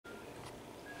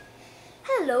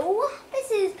Hello,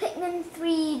 this is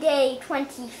Pikmin3 day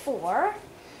 24.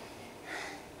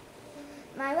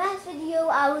 My last video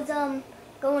I was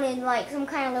going in like some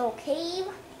kind of little cave,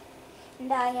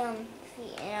 and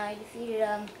I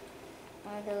defeated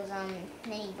one of those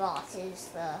mini bosses,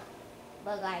 the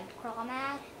bug-eyed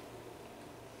crawmad.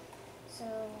 So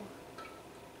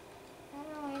I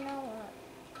don't really know what.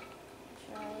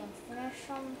 Should I finish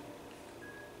them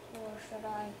or should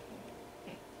I?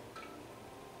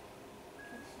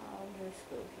 I'll just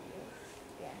go here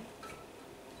again.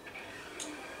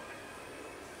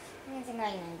 I think I'm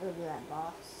gonna go do that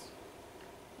boss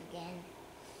again.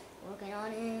 Working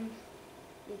on him,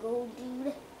 big old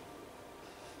dude.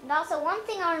 And also, one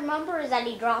thing I remember is that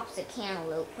he drops a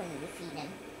cantaloupe when you defeat him.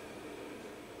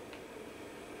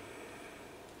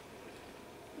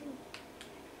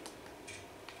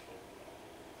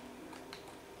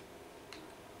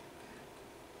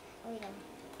 Wait a minute.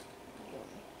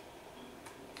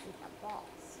 Shoot my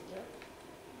boss here.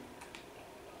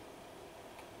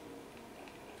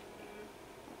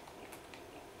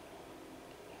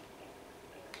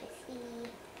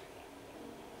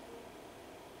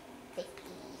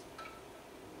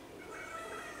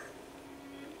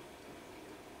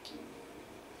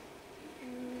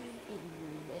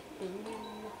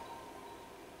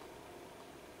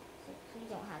 So please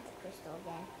don't have the crystal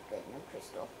again. Good, no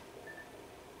crystal.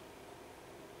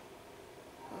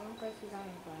 Oh, looks like he's on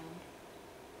the ground.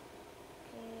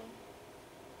 Okay.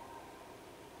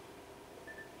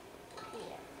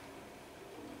 Here.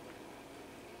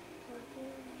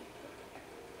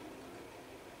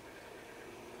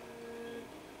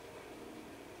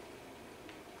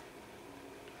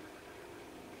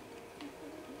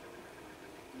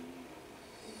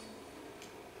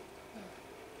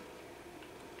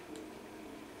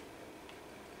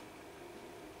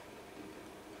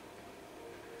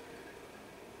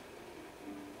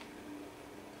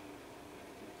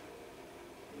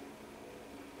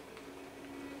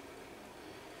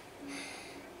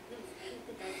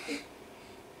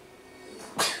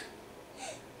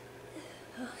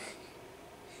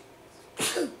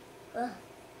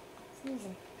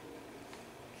 Sneezing.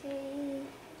 Okay.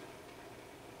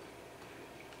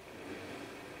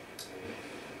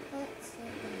 Let's see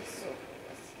these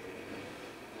circles.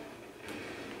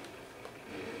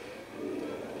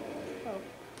 Oh.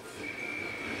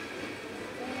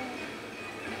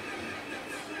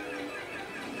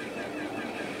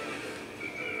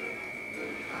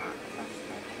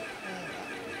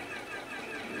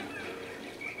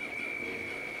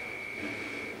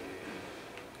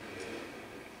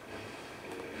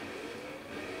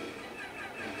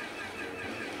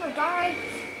 Oh, darn,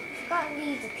 I've got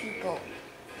these people.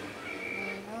 And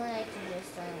I know that I can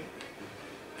just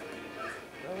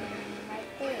go in right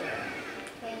there.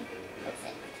 Okay,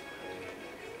 perfect.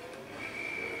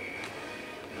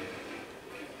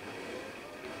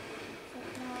 So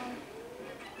now,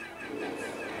 let's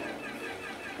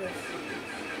go see.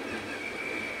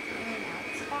 And now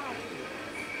it's bad.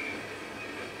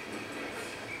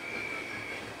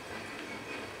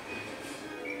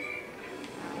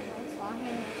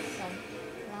 Some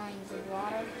lines of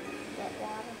water, wet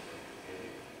water.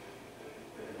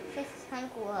 This is kind of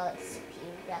cool how it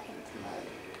disappeared back into mud.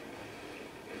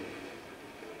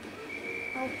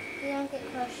 Oh, you don't get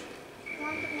crushed. Come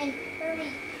on, Pikmin, hurry.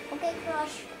 Don't get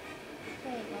crushed.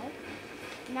 There you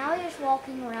go. Now you're just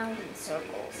walking around in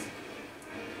circles.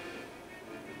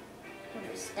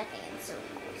 We're just stepping in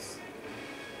circles.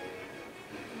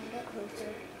 Get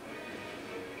closer.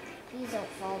 Please don't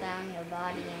fall down your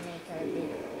body and make a big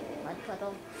mud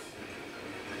puddle.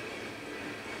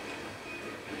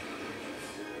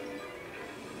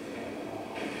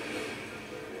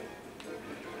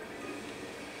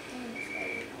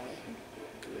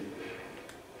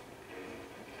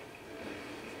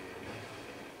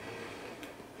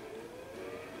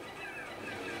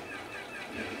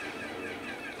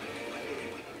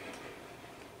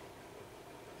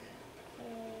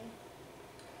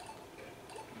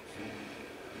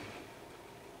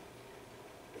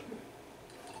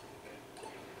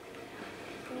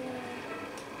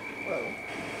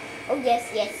 Oh,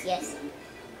 yes, yes, yes.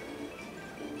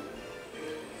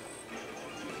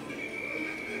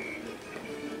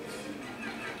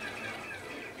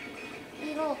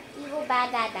 Evil, evil,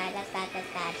 bad, bad, bad, that's bad, that's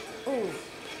bad. Ooh.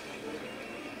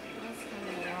 That's kind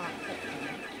of a lot.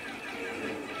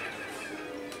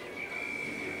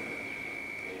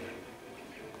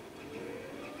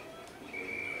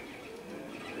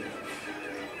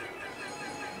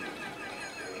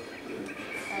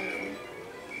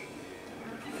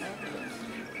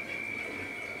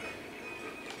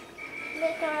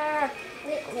 Liquor!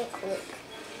 lick.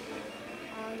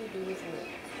 All you do is lick.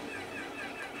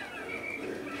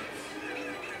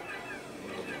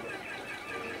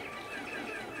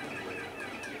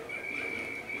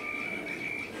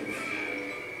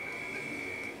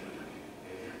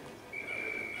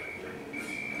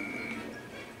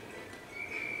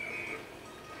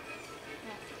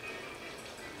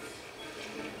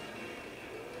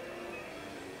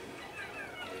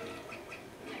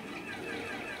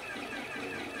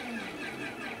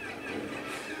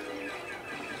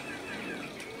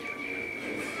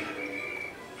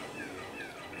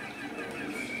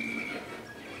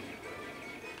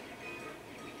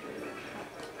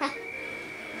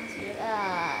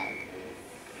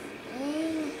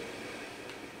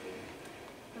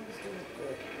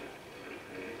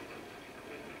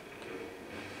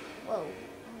 Whoa,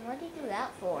 what did you do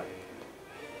that for?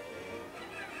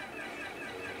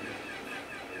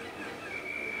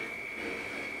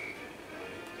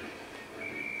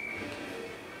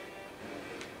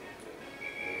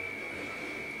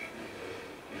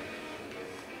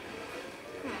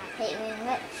 Pikmin,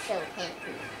 let's show him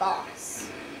who's boss.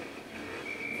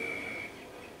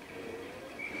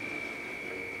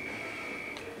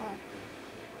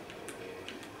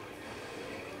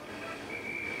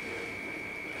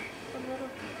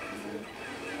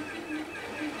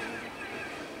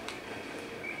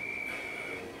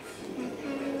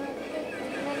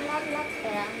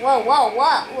 Whoa,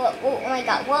 oh my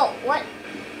god, whoa, what?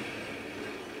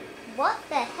 What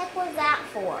the heck was that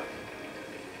for?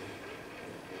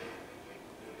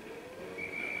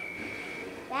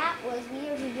 That was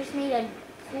weird, he just made a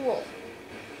pool.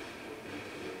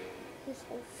 His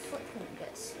whole foot couldn't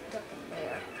get stuck in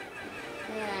there.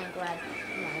 And I'm glad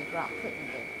my drop couldn't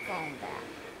get fallen back.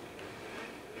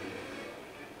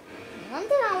 One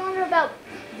thing I wonder about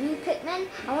blue Pikmin,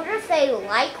 I wonder if they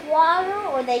like water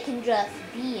or they can just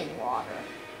be in water.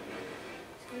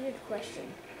 It's a weird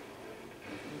question.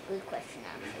 Good question,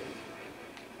 actually.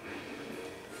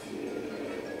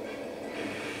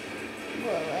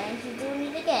 Whoa, and he's doing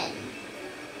it again.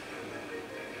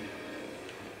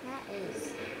 That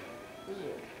is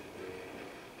weird.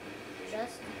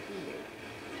 Just weird.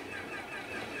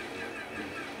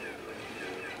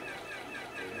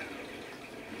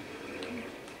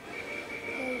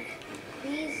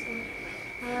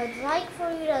 I'd like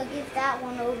for you to give that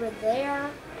one over there,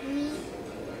 please.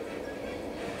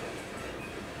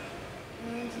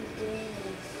 And he's doing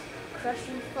his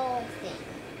crushing fall thing.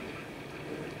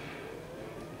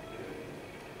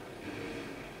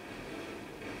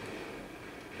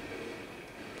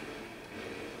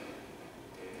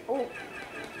 Oh.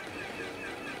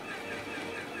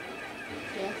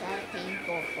 Yes, that's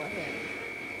painful for him,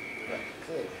 but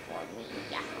good for me.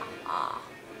 Yeah.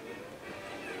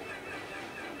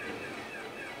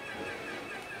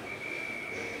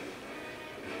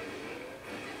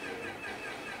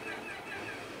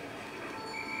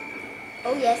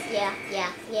 Oh yes, yeah.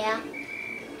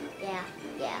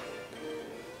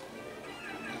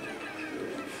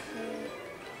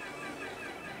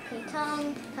 Okay,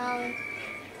 tongue.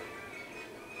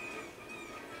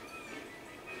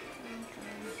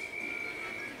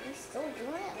 He's still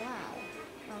doing it? Wow.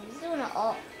 Oh, he's doing it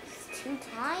all 2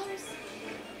 times?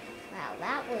 Wow,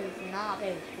 that was not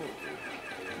very cool.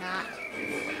 Not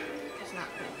cool. Just not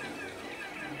cool.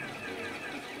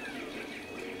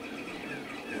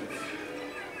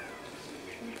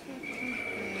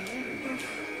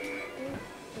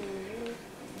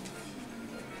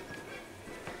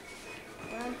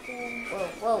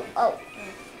 Whoa, oh. Oh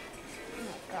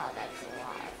my god, that's a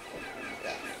lot of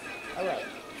this. Oh wait,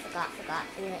 forgot.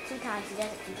 Doing it 2 times, he does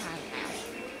it 2 times now.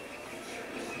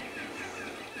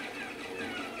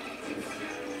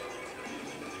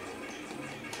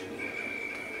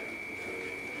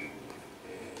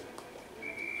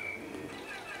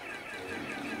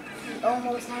 He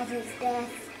almost has his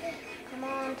death. Come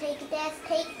on, take death.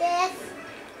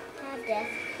 Have death.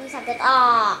 Please have death.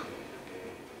 Ah!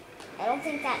 I don't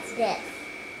think that's death.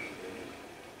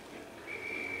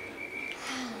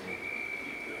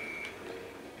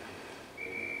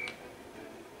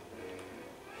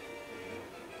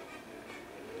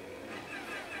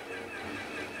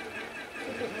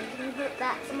 Can you hurt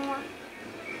that some more?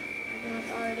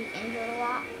 It's already injured a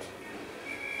lot.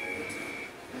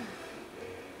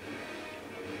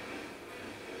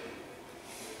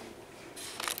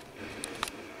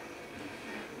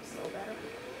 Still better.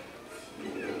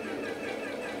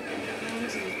 And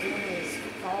he's doing his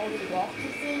folly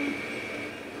walkie thing.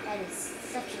 That is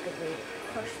such a good way to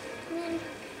push him.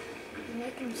 He's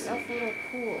making himself a little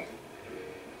pool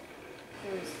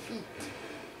for his feet.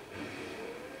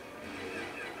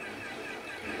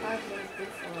 Positive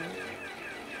before.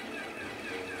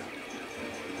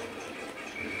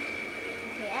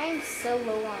 Okay, I am so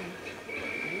low on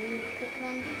you,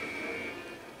 Pikmin.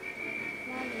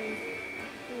 Come on, dude.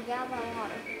 You got my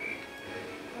water.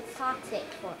 It's toxic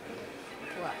to us.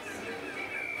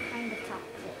 Kind of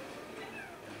toxic.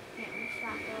 Can't we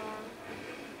stop around?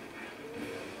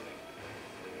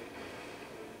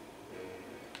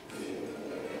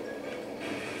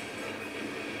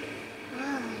 I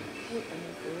hate when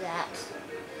you do that.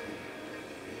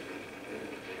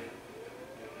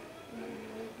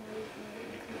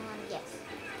 Come on, yes.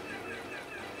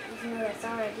 Even though it's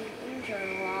already injured a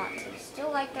lot, I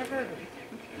still like to hurt him.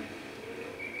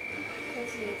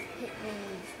 Because he's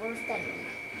Pikmin's worst enemy.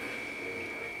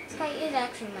 This guy is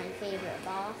actually my favorite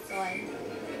boss, so I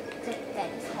think that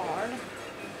he's hard. Oh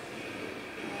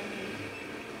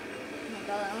my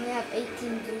god, I only have 18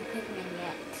 blue Pikmin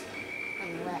yet.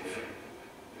 And left.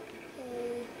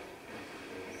 Okay.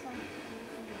 So,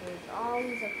 there's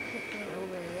always a Pikmin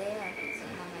over there. I can see him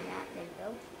on my map. There we go.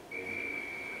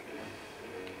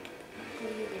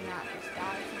 Hopefully he did not just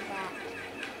die from that.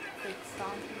 Big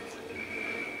Stompy.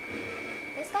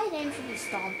 This guy's name should be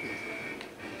Stompy.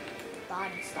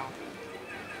 Body Stompy.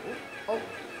 Oh. Oh.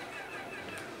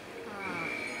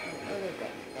 Oh, they're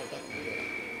good. They're getting good.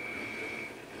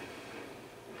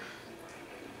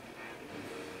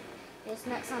 This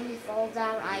next time he falls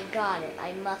down, I got it.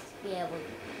 I must be able to.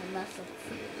 I must have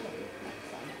treated him next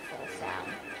time he falls down.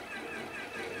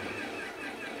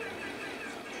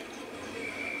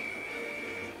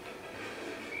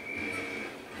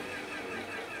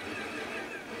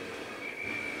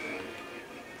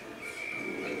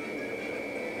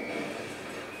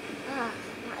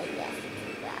 I guess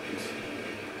do that.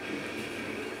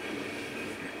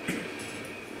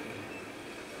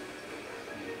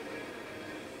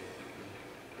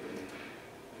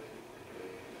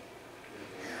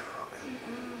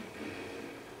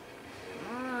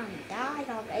 Die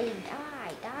already,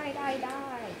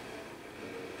 die.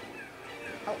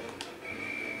 Oh.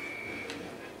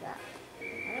 That. I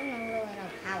don't really know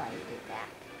how I did that.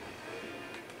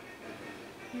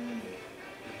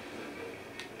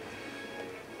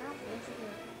 Stop losing.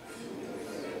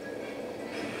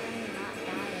 I'm not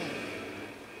dying.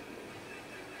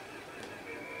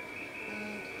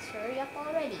 And let's hurry up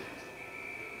already.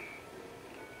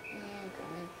 And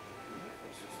going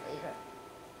for later.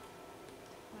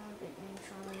 Good name,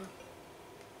 Charlie.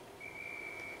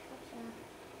 Gotcha.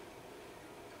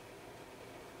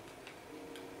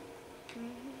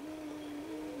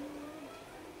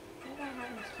 I don't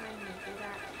have much time to do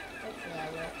that. Hopefully I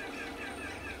will.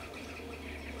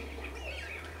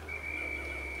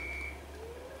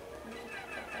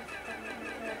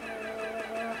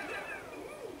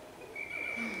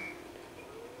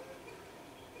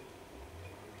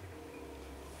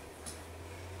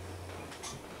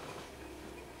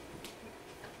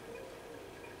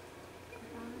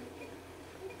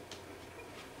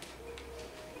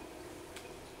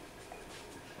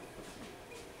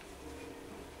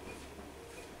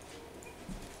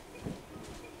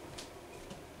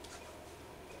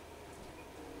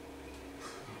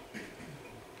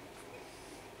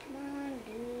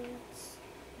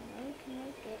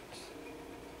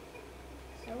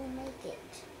 Make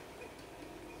it.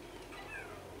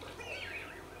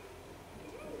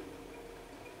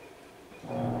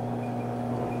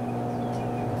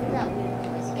 Do that weird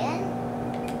noise again.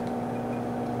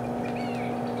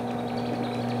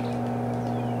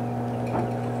 Wow.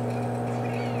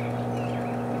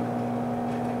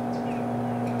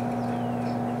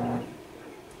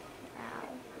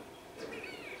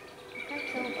 I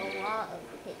killed a lot of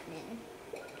Pikmin.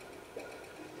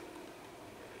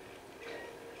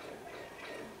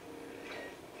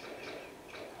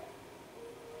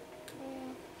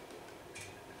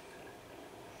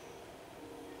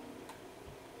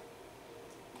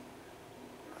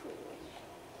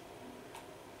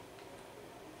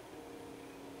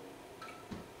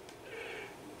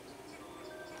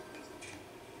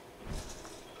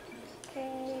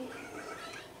 Okay.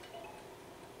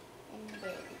 And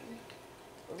then,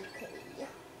 okay.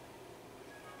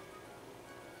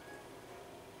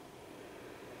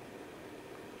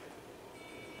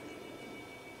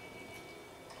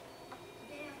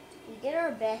 We did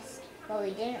our best, but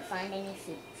we didn't find any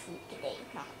food today.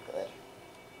 Not good.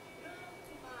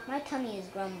 My tummy is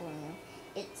grumbling.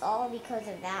 It's all because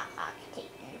of that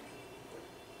octane.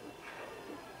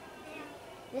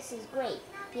 This is great.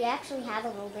 We actually have a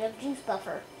little bit of juice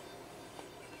buffer.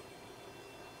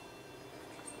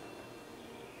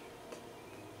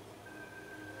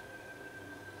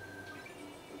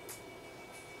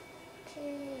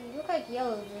 Okay, look like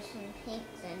yellows, there's some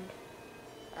pinks and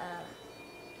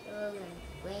yellows and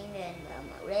green and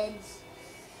reds,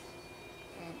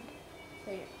 and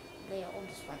they all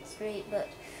just went straight, but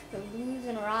the blues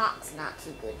and rocks not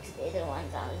too good because they're the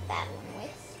ones I was battling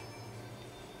with.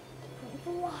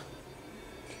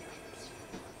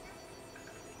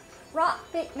 Rock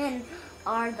Pikmin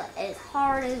are as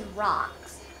hard as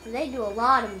rocks, so they do a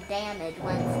lot of damage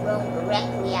when thrown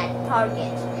directly at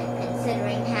targets,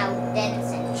 considering how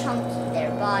dense and chunky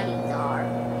their bodies are.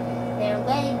 Their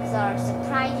legs are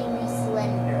surprisingly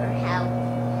slender.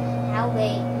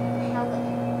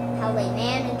 How they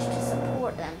manage to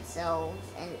support themselves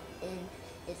and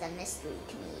is a mystery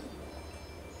to me.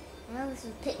 Well, this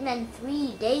is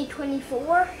Pikmin3 day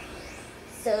 24.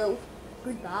 So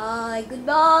goodbye,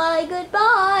 goodbye,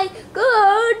 goodbye,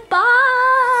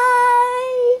 goodbye.